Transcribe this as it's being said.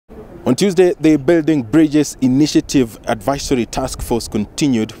On Tuesday, the Building Bridges Initiative Advisory Task Force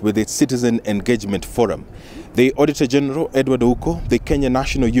continued with its Citizen Engagement Forum. The Auditor General Edward Ouko, the Kenya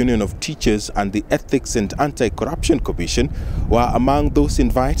National Union of Teachers and the Ethics and Anti-Corruption Commission were among those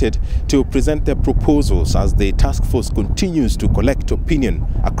invited to present their proposals as the task force continues to collect opinion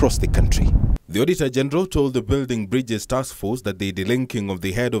across the country. The Auditor General told the Building Bridges Task Force that the delinking of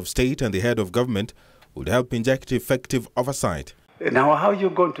the head of state and the head of government would help inject effective oversight. Now, how are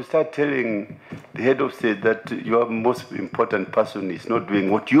you going to start telling the head of state that your most important person is not doing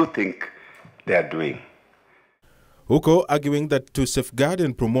what you think they are doing? Ouko arguing that to safeguard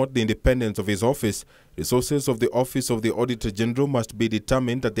and promote the independence of his office, resources of the Office of the Auditor General must be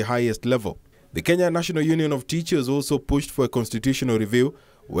determined at the highest level. The Kenya National Union of Teachers also pushed for a constitutional review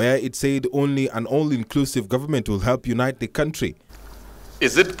where it said only an all-inclusive government will help unite the country.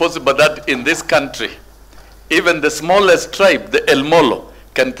 Is it possible that in this country, even the smallest tribe, the El Molo,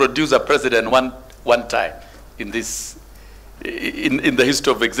 can produce a president one time in the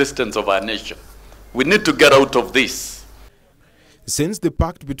history of existence of our nation? We need to get out of this. Since the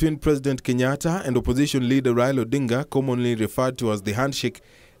pact between President Kenyatta and opposition leader Raila Odinga, commonly referred to as the handshake,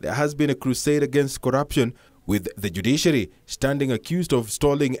 there has been a crusade against corruption, with the judiciary standing accused of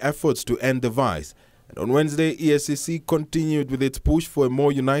stalling efforts to end the vice. And on Wednesday, ESCC continued with its push for a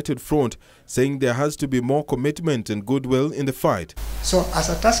more united front, saying there has to be more commitment and goodwill in the fight. So as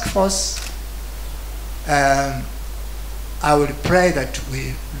a task force, I would pray that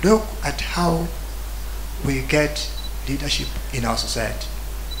we look at how we get leadership in our society.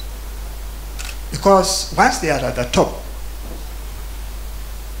 Because once they are at the top,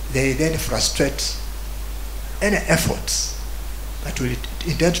 they then frustrate any efforts that will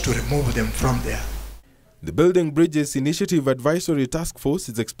intend to remove them from there. The Building Bridges Initiative Advisory Task Force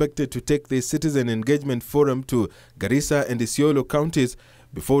is expected to take the Citizen Engagement Forum to Garissa and Isiolo counties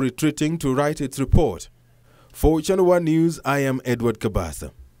before retreating to write its report. For Channel 1 News, I am Edward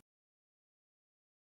Kabasa.